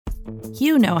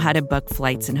You know how to book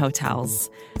flights and hotels.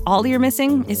 All you're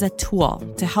missing is a tool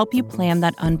to help you plan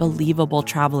that unbelievable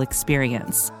travel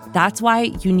experience. That's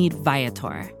why you need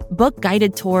Viator. Book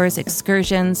guided tours,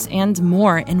 excursions, and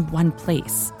more in one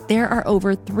place. There are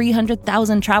over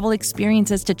 300,000 travel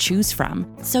experiences to choose from,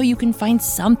 so you can find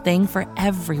something for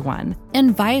everyone.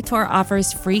 And Viator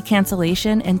offers free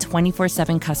cancellation and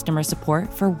 24/7 customer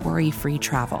support for worry-free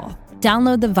travel.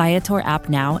 Download the Viator app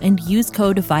now and use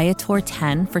code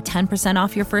Viator10 for 10%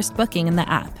 off your first booking in the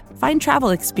app. Find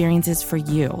travel experiences for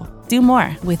you. Do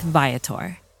more with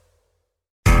Viator.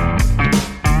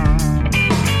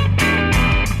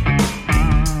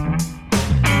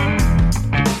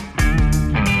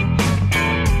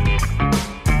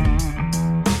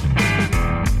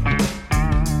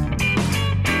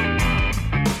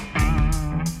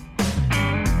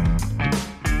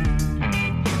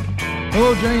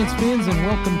 Hello, Giants fans, and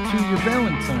welcome to your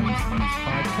Valentine's News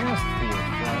podcast for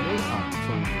Friday,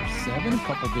 October 7. A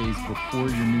couple days before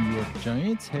your New York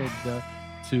Giants head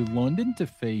to London to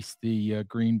face the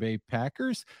Green Bay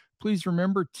Packers. Please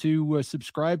remember to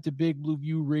subscribe to Big Blue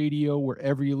View Radio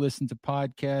wherever you listen to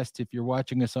podcasts. If you're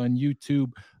watching us on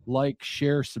YouTube, like,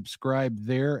 share, subscribe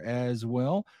there as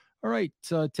well. All right,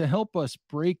 to help us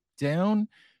break down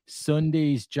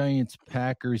Sunday's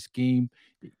Giants-Packers game,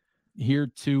 here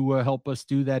to help us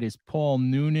do that is Paul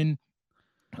Noonan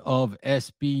of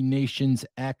SB Nation's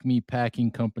Acme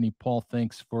Packing Company. Paul,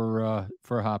 thanks for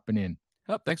hopping in.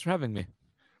 Oh, thanks for having me.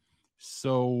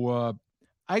 So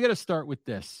I got to start with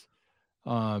this.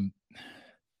 I'm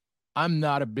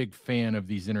not a big fan of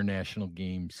these international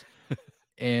games,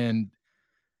 and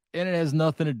it has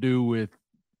nothing to do with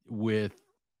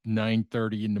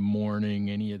 9:30 in the morning,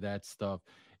 any of that stuff.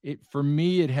 For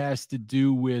me, it has to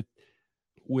do with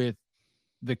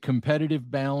the competitive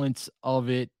balance of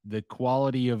it, the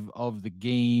quality of the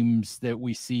games that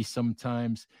we see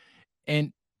sometimes.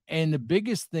 And the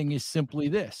biggest thing is simply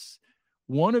this.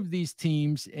 One of these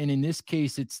teams, and in this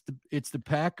case, it's the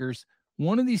Packers,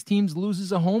 one of these teams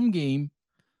loses a home game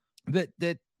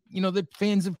that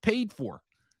fans have paid for.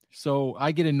 So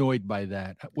I get annoyed by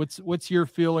that. What's your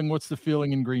feeling? What's the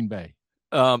feeling in Green Bay?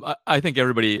 I think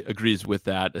everybody agrees with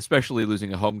that, especially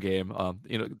losing a home game.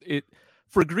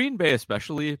 For Green Bay,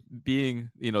 especially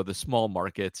being, the small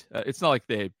market, it's not like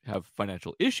they have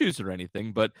financial issues or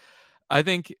anything, but I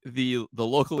think the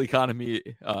local economy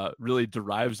really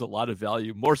derives a lot of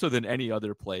value, more so than any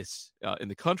other place in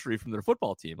the country, from their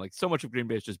football team. Like, so much of Green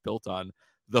Bay is just built on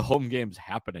the home games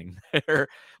happening there.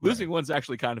 Losing one's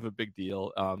actually kind of a big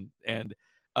deal.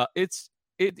 It's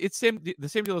the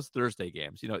same deal as Thursday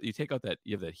games. You take out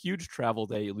you have that huge travel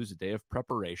day, you lose a day of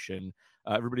preparation.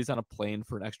 Everybody's on a plane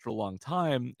for an extra long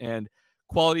time, and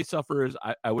quality suffers.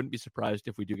 I wouldn't be surprised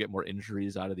if we do get more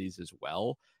injuries out of these as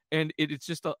well. And it's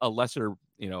just a lesser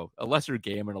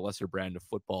game and a lesser brand of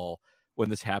football when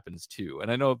this happens too.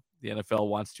 And I know the NFL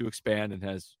wants to expand and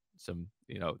has some,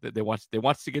 they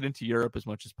want to get into Europe as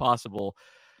much as possible,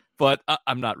 but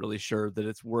I'm not really sure that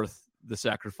it's worth the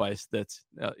sacrifice that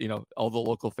all the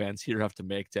local fans here have to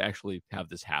make to actually have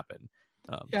this happen.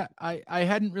 I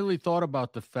hadn't really thought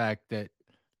about the fact that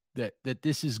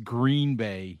this is Green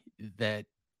Bay, that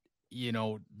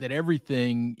that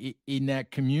everything in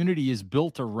that community is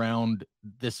built around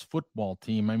this football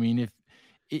team. I mean, if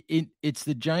it's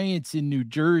the Giants in New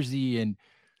Jersey and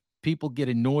people get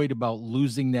annoyed about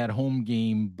losing that home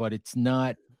game, but it's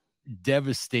not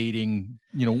devastating.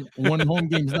 One home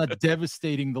game is not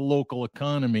devastating the local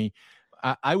economy.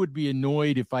 I would be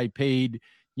annoyed if I paid,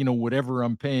 whatever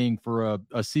I'm paying for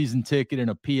a season ticket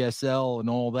and a PSL and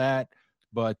all that.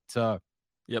 But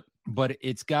but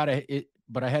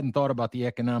but I hadn't thought about the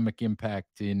economic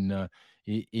impact in that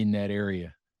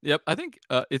area. Yep. I think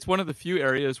it's one of the few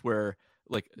areas where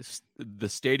the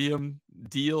stadium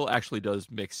deal actually does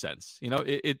make sense.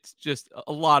 It's just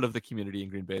a lot of the community in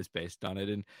Green Bay is based on it,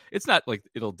 and it's not like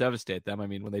it'll devastate them. I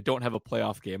mean, when they don't have a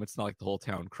playoff game, it's not like the whole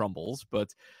town crumbles,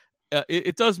 but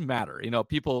it does matter.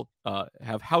 People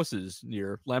have houses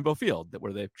near Lambeau Field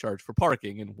where they charge for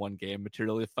parking, and one game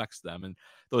materially affects them. And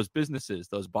those businesses,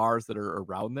 those bars that are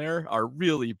around there, are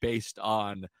really based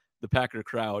on the Packer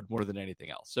crowd more than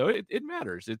anything else. So it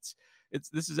matters.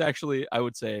 This is actually, I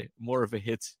would say, more of a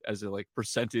hit as a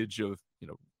percentage of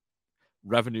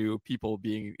revenue, people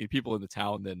in the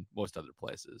town, than most other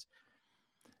places.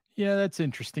 Yeah, that's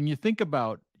interesting. I think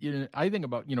about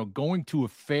going to a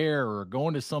fair or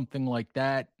going to something like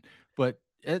that, but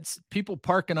it's people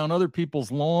parking on other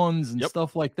people's lawns and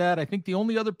stuff like that. I think the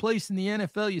only other place in the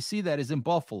NFL you see that is in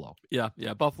Buffalo. Yeah,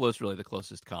 Buffalo is really the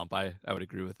closest comp. I would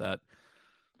agree with that.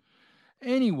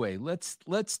 Anyway, let's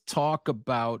talk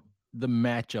about the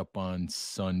matchup on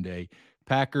Sunday.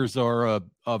 Packers are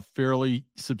a fairly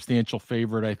substantial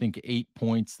favorite. I think 8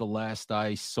 points the last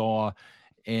I saw,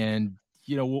 and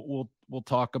we'll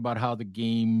talk about how the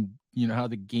game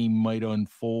might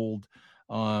unfold.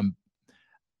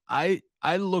 I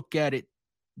look at it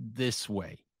this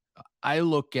way. I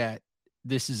look at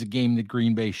this is a game that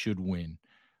Green Bay should win,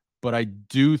 but I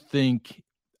do think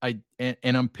and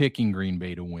I'm picking Green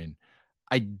Bay to win.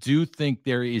 I do think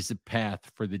there is a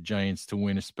path for the Giants to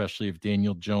win, especially if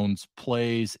Daniel Jones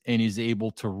plays and is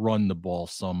able to run the ball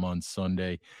some on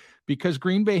Sunday, because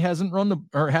Green Bay has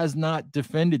not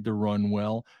defended the run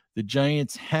well. The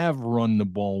Giants have run the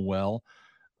ball well.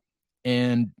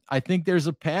 And I think there's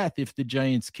a path if the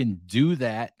Giants can do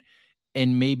that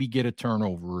and maybe get a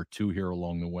turnover or two here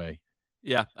along the way.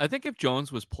 Yeah, I think if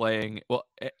Jones was playing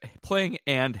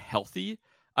and healthy,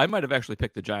 I might have actually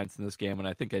picked the Giants in this game, and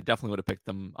I think I definitely would have picked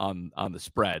them on the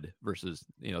spread versus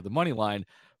the money line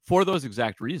for those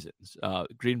exact reasons.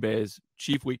 Green Bay's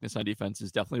chief weakness on defense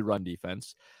is definitely run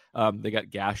defense. They got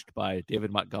gashed by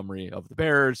David Montgomery of the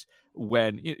Bears.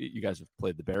 When you guys have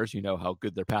played the Bears, you know how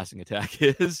good their passing attack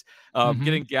is.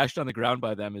 Getting gashed on the ground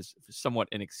by them is somewhat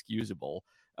inexcusable.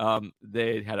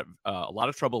 They had a lot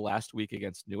of trouble last week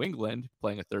against New England,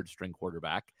 playing a third-string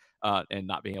quarterback and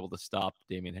not being able to stop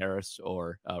Damian Harris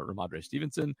or Ramondre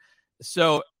Stevenson.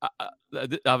 So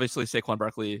obviously Saquon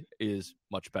Barkley is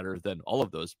much better than all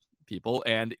of those people.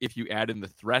 And if you add in the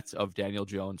threats of Daniel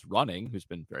Jones running, who's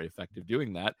been very effective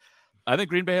doing that, I think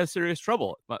Green Bay has serious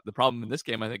trouble. But the problem in this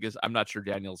game, I think, is I'm not sure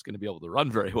Daniel's going to be able to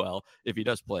run very well if he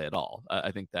does play at all.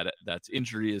 I think that's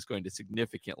injury is going to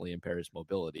significantly impair his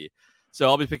mobility. So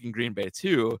I'll be picking Green Bay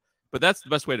too, but that's the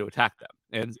best way to attack them.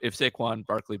 And if Saquon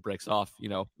Barkley breaks off,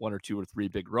 1 or 2 or 3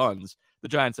 big runs, the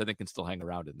Giants, I think, can still hang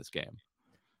around in this game.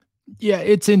 Yeah,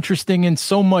 it's interesting, and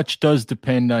so much does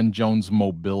depend on Jones'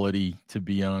 mobility, to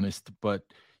be honest. But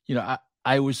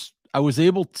I was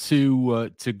able to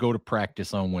go to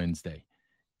practice on Wednesday,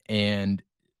 and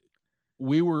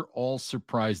we were all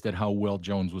surprised at how well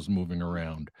Jones was moving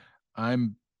around.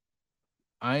 I'm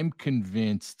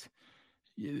convinced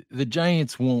the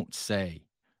Giants won't say,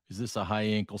 is this a high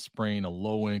ankle sprain, a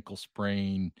low ankle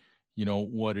sprain,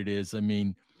 what it is. I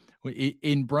mean,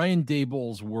 in Brian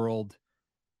Daboll's world,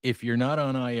 if you're not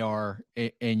on IR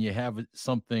and you have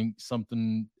something,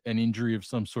 an injury of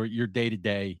some sort, you're day to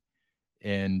day,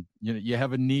 and you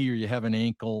have a knee or you have an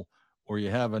ankle or you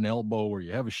have an elbow or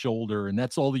you have a shoulder, and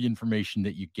that's all the information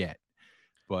that you get.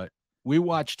 But we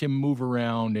watched him move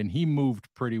around, and he moved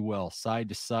pretty well, side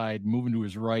to side, moving to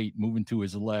his right, moving to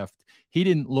his left. He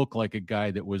didn't look like a guy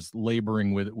that was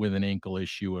laboring with an ankle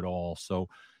issue at all. So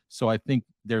I think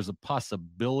there's a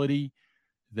possibility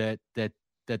that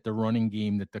the running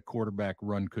game, that the quarterback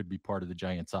run, could be part of the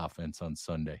Giants offense on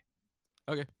Sunday.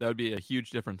 Okay. That would be a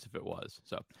huge difference if it was.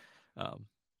 So,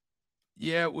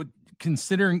 yeah,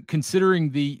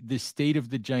 considering the state of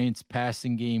the Giants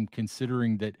passing game,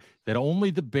 considering that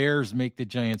only the Bears make the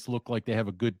Giants look like they have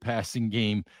a good passing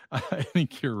game, I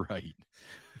think you're right.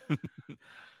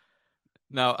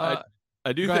 Now,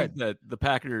 I do think that the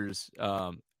Packers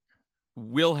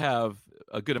will have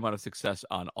a good amount of success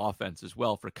on offense as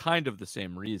well, for kind of the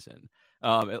same reason.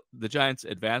 The Giants'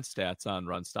 advanced stats on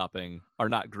run stopping are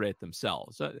not great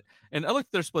themselves. And I looked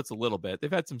at their splits a little bit.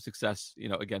 They've had some success,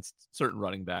 against certain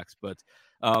running backs, but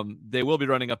they will be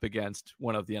running up against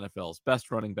one of the NFL's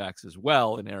best running backs as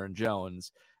well, in Aaron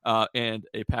Jones, and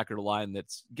a Packer line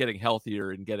that's getting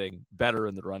healthier and getting better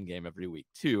in the run game every week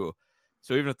too.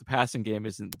 So even if the passing game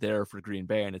isn't there for Green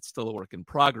Bay and it's still a work in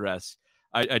progress,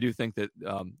 I do think that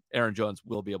Aaron Jones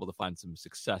will be able to find some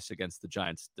success against the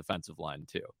Giants' defensive line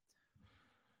too.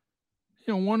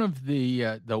 One of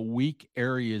the weak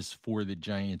areas for the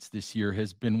Giants this year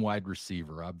has been wide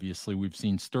receiver. Obviously, we've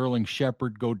seen Sterling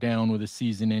Shepard go down with a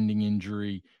season-ending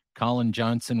injury. Colin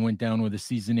Johnson went down with a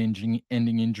season-ending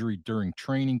injury during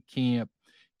training camp.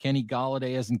 Kenny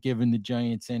Golladay hasn't given the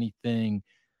Giants anything.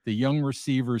 The young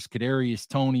receivers, Kadarius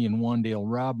Toney and Wan'Dale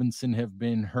Robinson, have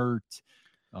been hurt.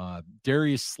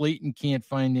 Darius Slayton can't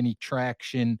find any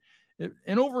traction.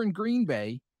 And over in Green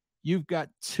Bay, you've got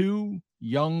 2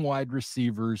 young wide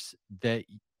receivers that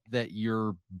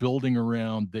you're building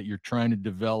around, that you're trying to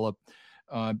develop.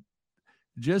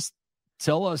 Just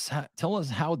tell us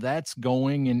how that's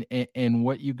going, and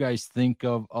what you guys think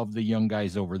of the young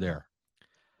guys over there.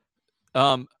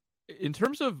 In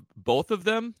terms of both of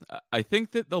them, I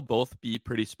think that they'll both be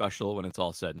pretty special when it's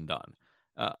all said and done.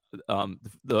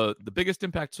 The biggest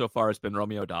impact so far has been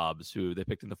Romeo Doubs, who they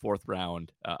picked in the 4th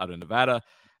round out of Nevada.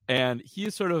 And he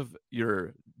is sort of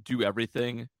your do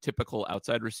everything typical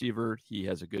outside receiver. He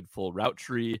has a good full route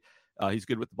tree. He's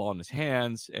good with the ball in his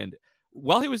hands. And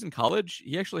while he was in college,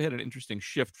 he actually had an interesting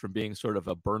shift from being sort of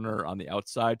a burner on the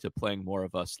outside to playing more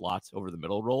of a slot over the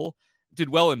middle role. Did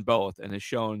well in both and has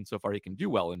shown so far he can do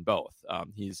well in both.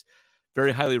 He's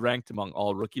very highly ranked among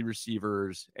all rookie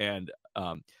receivers. And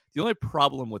the only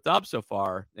problem with Dobbs so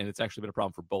far, and it's actually been a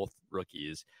problem for both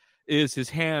rookies, is his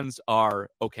hands are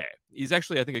okay. He's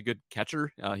actually, I think, a good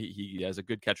catcher. He has a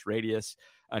good catch radius,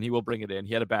 and he will bring it in.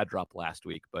 He had a bad drop last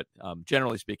week, but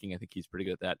generally speaking, I think he's pretty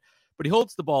good at that. But he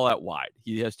holds the ball out wide.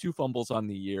 He has 2 fumbles on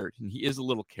the year, and he is a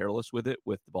little careless with it,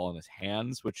 with the ball in his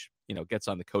hands, which, gets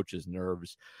on the coach's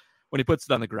nerves when he puts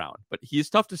it on the ground. But he's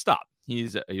tough to stop.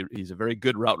 He's a very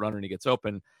good route runner, and he gets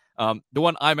open. The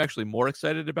one I'm actually more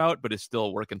excited about, but is still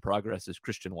a work in progress, is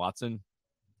Christian Watson,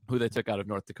 who they took out of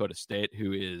North Dakota State,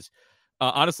 who is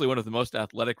honestly one of the most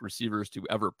athletic receivers to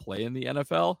ever play in the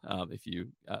NFL. I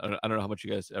don't know how much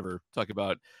you guys ever talk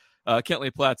about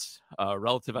Kentley Platt's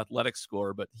relative athletic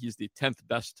score, but he's the 10th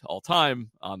best all time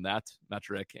on that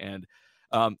metric. And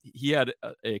he had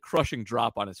a crushing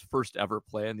drop on his first ever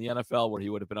play in the NFL, where he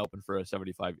would have been open for a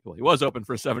 75. Well, he was open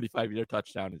for a 75-yard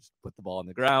touchdown. He just put the ball on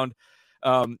the ground.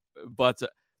 But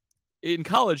in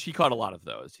college, he caught a lot of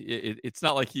those. It's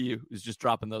not like he was just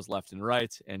dropping those left and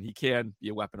right, and he can be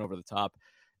a weapon over the top.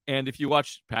 And if you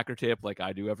watch Packer tape like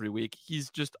I do every week, he's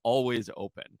just always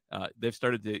open. They've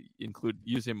started to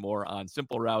use him more on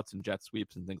simple routes and jet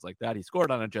sweeps and things like that. He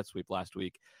scored on a jet sweep last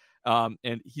week,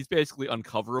 and he's basically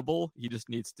uncoverable. He just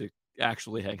needs to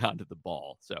actually hang on to the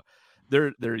ball. So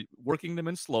they're working them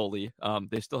in slowly.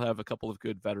 They still have a couple of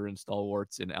good veteran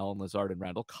stalwarts in Allen Lazard and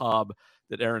Randall Cobb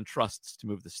that Aaron trusts to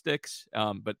move the sticks.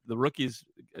 But the rookies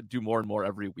do more and more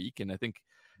every week, and I think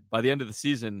by the end of the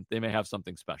season, they may have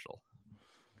something special.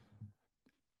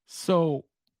 So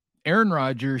Aaron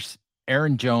Rodgers,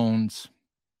 Aaron Jones,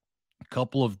 a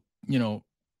couple of,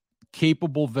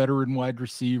 capable veteran wide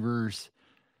receivers,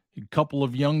 a couple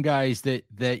of young guys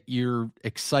that you're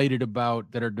excited about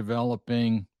that are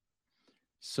developing.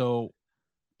 So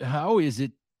how is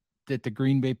it that the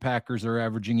Green Bay Packers are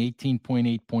averaging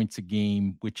 18.8 points a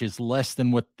game, which is less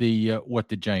than what the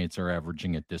Giants are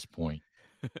averaging at this point?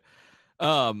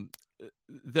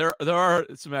 There are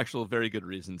some actual very good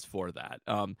reasons for that.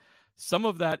 Some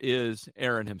of that is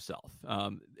Aaron himself.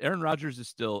 Aaron Rodgers is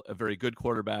still a very good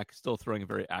quarterback, still throwing a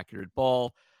very accurate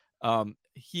ball.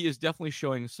 He is definitely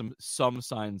showing some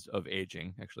signs of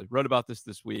aging. Actually, wrote about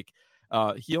this week.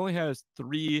 He only has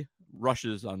 3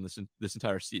 rushes on this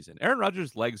entire season. Aaron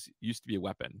Rodgers' legs used to be a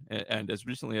weapon, and as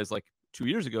recently as like 2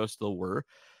 years ago still were.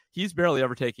 He's barely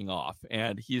ever taking off,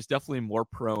 and he's definitely more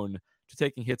prone to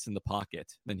taking hits in the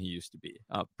pocket than he used to be.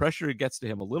 Pressure gets to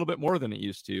him a little bit more than it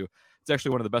used to. It's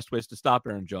actually one of the best ways to stop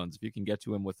Aaron Jones. If you can get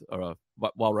to him with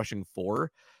while rushing 4,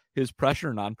 his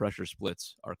pressure non-pressure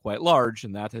splits are quite large,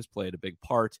 and that has played a big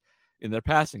part in their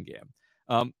passing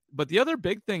game. But the other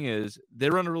big thing is they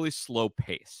run a really slow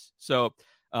pace. So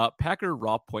Packer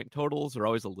raw point totals are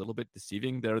always a little bit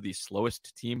deceiving. They're the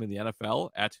slowest team in the NFL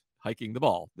at hiking the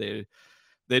ball.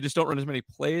 They just don't run as many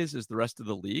plays as the rest of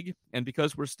the league. And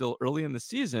because we're still early in the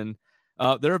season,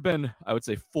 there have been, I would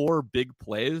say, 4 big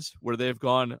plays where they've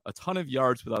gone a ton of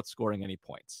yards without scoring any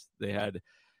points. They had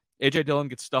A.J. Dillon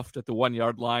get stuffed at the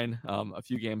 1-yard line a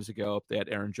few games ago. They had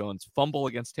Aaron Jones fumble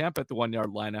against Tampa at the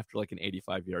 1-yard line after like an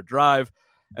 85-yard drive.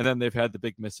 And then they've had the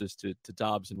big misses to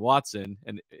Dobbs and Watson.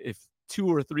 And if 2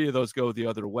 or 3 of those go the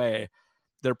other way,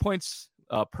 their points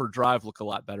per drive look a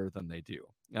lot better than they do.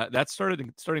 That's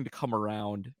starting to come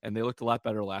around, and they looked a lot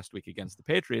better last week against the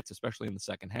Patriots, especially in the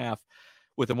second half,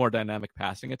 with a more dynamic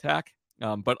passing attack.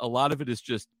 But a lot of it is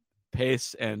just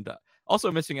pace, and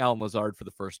also missing Allen Lazard for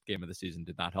the first game of the season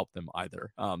did not help them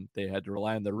either. They had to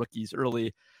rely on their rookies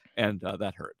early, and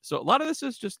that hurt. So a lot of this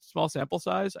is just small sample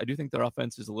size. I do think their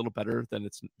offense is a little better than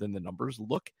the numbers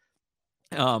look.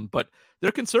 But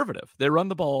they're conservative. They run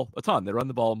the ball a ton. They run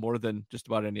the ball more than just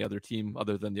about any other team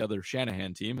other than the other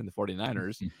Shanahan team in the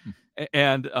 49ers.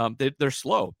 And they're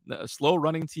slow. A slow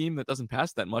running team that doesn't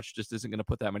pass that much just isn't going to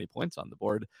put that many points on the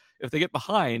board. If they get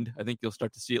behind, I think you'll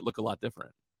start to see it look a lot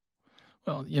different.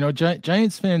 Well,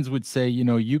 Giants fans would say,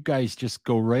 you guys just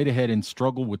go right ahead and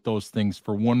struggle with those things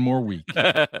for one more week.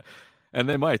 And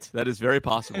they might. That is very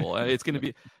possible. It's going to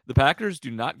be – the Packers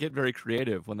do not get very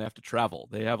creative when they have to travel.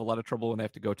 They have a lot of trouble when they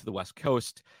have to go to the West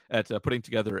Coast at putting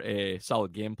together a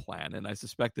solid game plan. And I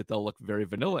suspect that they'll look very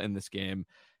vanilla in this game.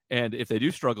 And if they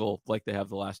do struggle like they have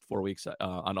the last 4 weeks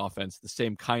on offense the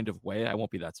same kind of way, I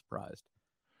won't be that surprised.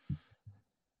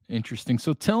 Interesting.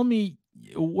 So tell me,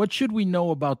 what should we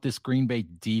know about this Green Bay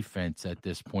defense at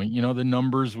this point? The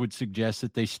numbers would suggest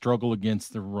that they struggle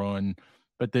against the run.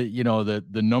 but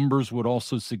the numbers would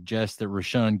also suggest that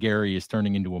Rashawn Gary is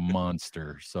turning into a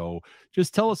monster. So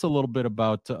just tell us a little bit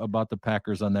about the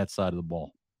Packers on that side of the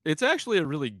ball. It's actually a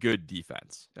really good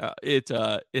defense. It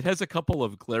has a couple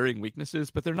of glaring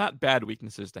weaknesses, but they're not bad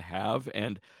weaknesses to have.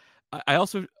 And I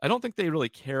don't think they really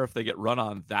care if they get run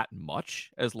on that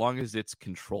much, as long as it's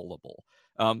controllable.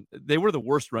 They were the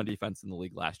worst run defense in the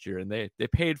league last year, and they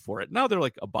paid for it. Now they're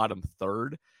like a bottom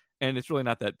third, and it's really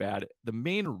not that bad. The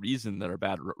main reason they're a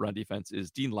bad run defense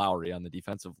is Dean Lowry on the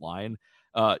defensive line.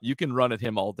 You can run at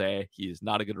him all day. He is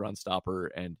not a good run stopper,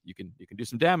 and you can do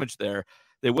some damage there.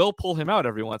 They will pull him out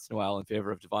every once in a while in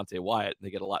favor of Devontae Wyatt, and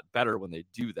they get a lot better when they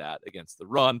do that against the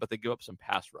run, but they give up some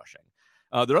pass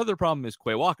rushing. Their other problem is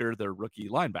Quay Walker, their rookie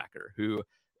linebacker, who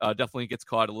definitely gets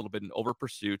caught a little bit in over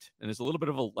pursuit and is a little bit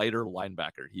of a lighter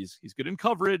linebacker. He's good in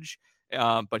coverage,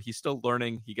 but he's still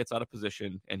learning. He gets out of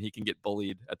position, and he can get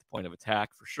bullied at the point of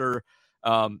attack for sure.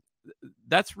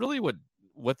 That's really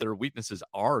what their weaknesses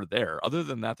are there. Other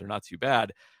than that, they're not too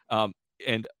bad.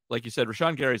 And like you said,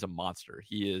 Rashawn Gary is a monster.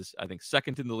 He is, I think,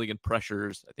 second in the league in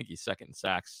pressures. I think he's second in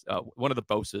sacks. One of the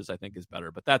Boses, I think, is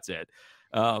better, but that's it.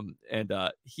 And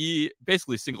he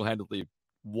basically single-handedly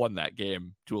won that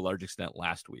game to a large extent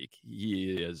last week.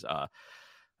 He is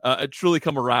truly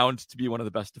come around to be one of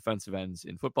the best defensive ends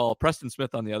in football. Preston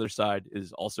Smith on the other side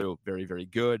is also very, very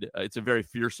good. It's a very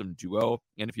fearsome duo,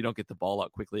 and if you don't get the ball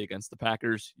out quickly against the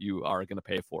Packers, you are going to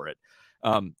pay for it.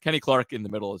 Kenny Clark in the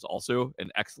middle is also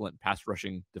an excellent pass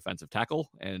rushing defensive tackle,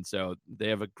 and so they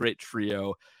have a great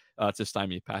trio to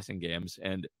stymie passing games.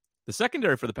 And the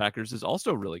secondary for the Packers is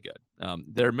also really good.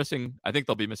 They're missing, I think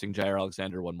they'll be missing Jair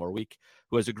Alexander one more week,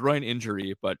 who has a groin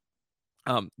injury, but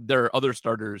their other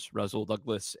starters, Rasul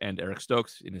Douglas and Eric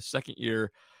Stokes in his second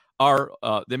year,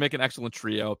 they make an excellent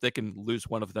trio. They can lose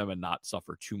one of them and not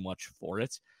suffer too much for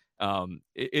it.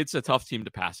 It's a tough team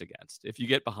to pass against. If you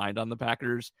get behind on the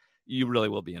Packers, you really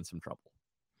will be in some trouble.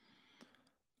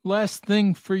 Last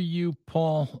thing for you,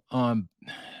 Paul.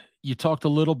 You talked a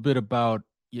little bit about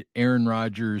Aaron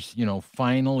Rodgers,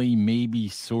 finally maybe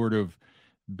sort of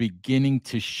beginning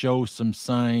to show some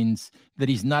signs that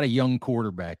he's not a young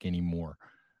quarterback anymore.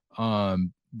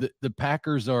 The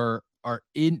Packers are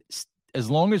in, as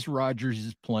long as Rodgers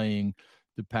is playing,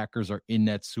 the Packers are in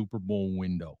that Super Bowl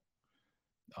window.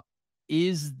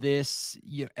 Is this,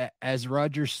 as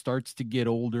Rodgers starts to get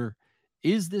older,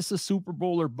 is this a Super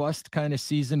Bowl or bust kind of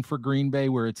season for Green Bay,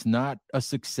 where it's not a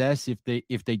success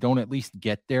if they don't at least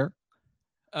get there?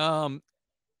 I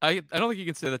don't think you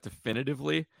can say that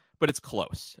definitively, but it's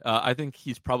close. I think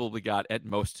he's probably got at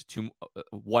most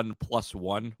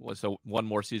 1+1, so one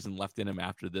more season left in him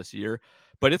after this year,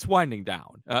 but it's winding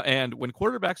down. And when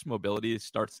quarterbacks' mobility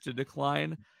starts to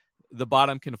decline, the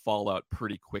bottom can fall out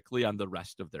pretty quickly on the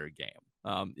rest of their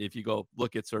game. If you go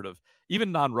look at sort of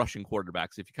even non-rushing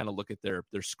quarterbacks, if you kind of look at their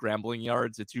scrambling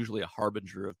yards, it's usually a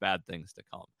harbinger of bad things to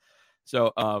come.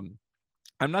 So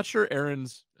I'm not sure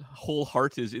Aaron's whole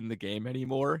heart is in the game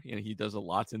anymore. He does a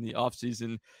lot in the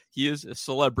offseason. He is a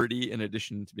celebrity in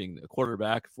addition to being a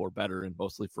quarterback, for better and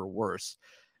mostly for worse.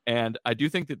 And I do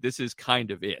think that this is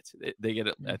kind of it. They get,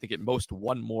 I think, at most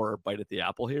one more bite at the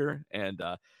apple here. And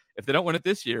if they don't win it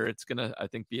this year, it's going to, I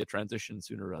think, be a transition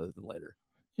sooner rather than later.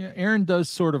 Yeah, Aaron does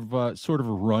sort of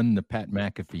run the Pat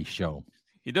McAfee show.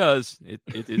 He does.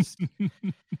 It is.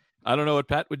 I don't know what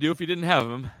Pat would do if he didn't have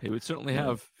him. He would certainly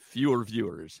have fewer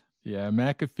viewers. Yeah,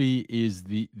 McAfee is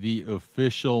the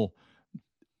official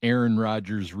Aaron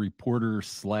Rodgers reporter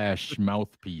 /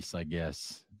 mouthpiece, I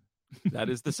guess. That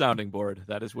is the sounding board.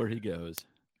 That is where he goes.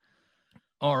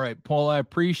 All right, Paul, I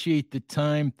appreciate the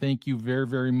time. Thank you very,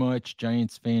 very much.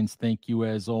 Giants fans, thank you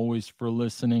as always for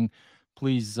listening.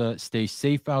 Please stay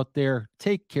safe out there.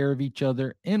 Take care of each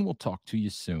other, and we'll talk to you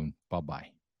soon.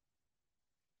 Bye-bye.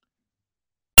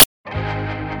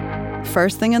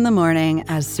 First thing in the morning,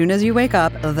 as soon as you wake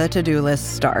up, the to-do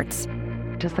list starts.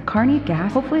 Does the car need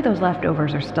gas? Hopefully those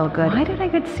leftovers are still good. Why did I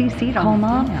get CC'd on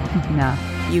Mom? No.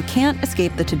 You can't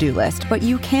escape the to-do list, but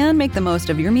you can make the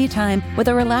most of your me time with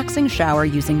a relaxing shower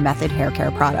using Method Hair Care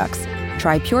products.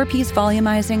 Try Pure Peace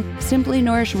Volumizing, Simply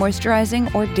Nourish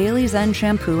Moisturizing, or Daily Zen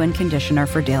Shampoo and Conditioner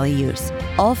for daily use.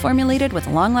 All formulated with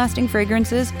long-lasting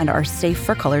fragrances and are safe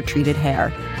for color-treated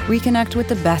hair. Reconnect with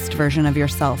the best version of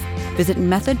yourself. Visit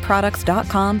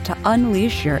methodproducts.com to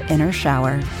unleash your inner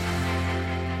shower.